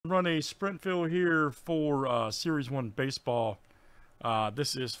run a sprint fill here for Series 1 Baseball.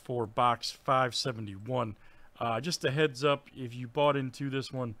 This is for box 571. Just a heads up, if you bought into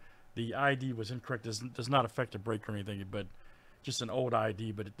this one, the ID was incorrect. Does not affect the break or anything, but just an old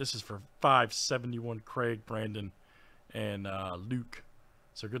ID. But this is for 571 Craig, Brandon, and Luke.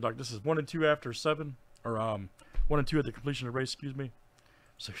 So good luck. This is 1 and 2 after 7, or 1 and 2 at the completion of the race, excuse me.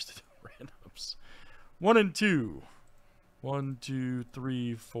 So here's the randoms. 1 and 2. 1, 2,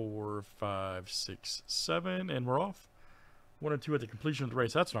 3, 4, 5, 6, 7, and we're off. 1 and 2 at the completion of the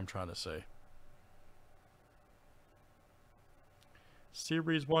race. That's what I'm trying to say.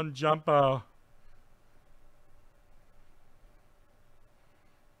 Series 1 jumper.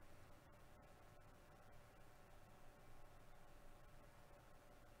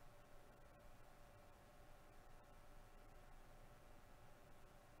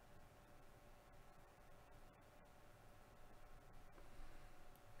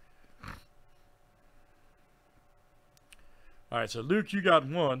 All right, so Luke, you got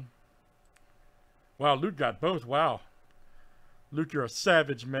 1. Wow, Luke got both. Wow. Luke, you're a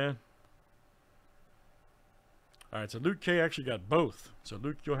savage, man. All right, so Luke K actually got both. So,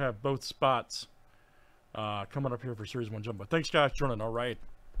 Luke, you'll have both spots coming up here for Series 1 Jumbo. Thanks, guys, for joining. All right.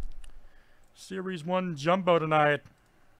 Series 1 Jumbo tonight.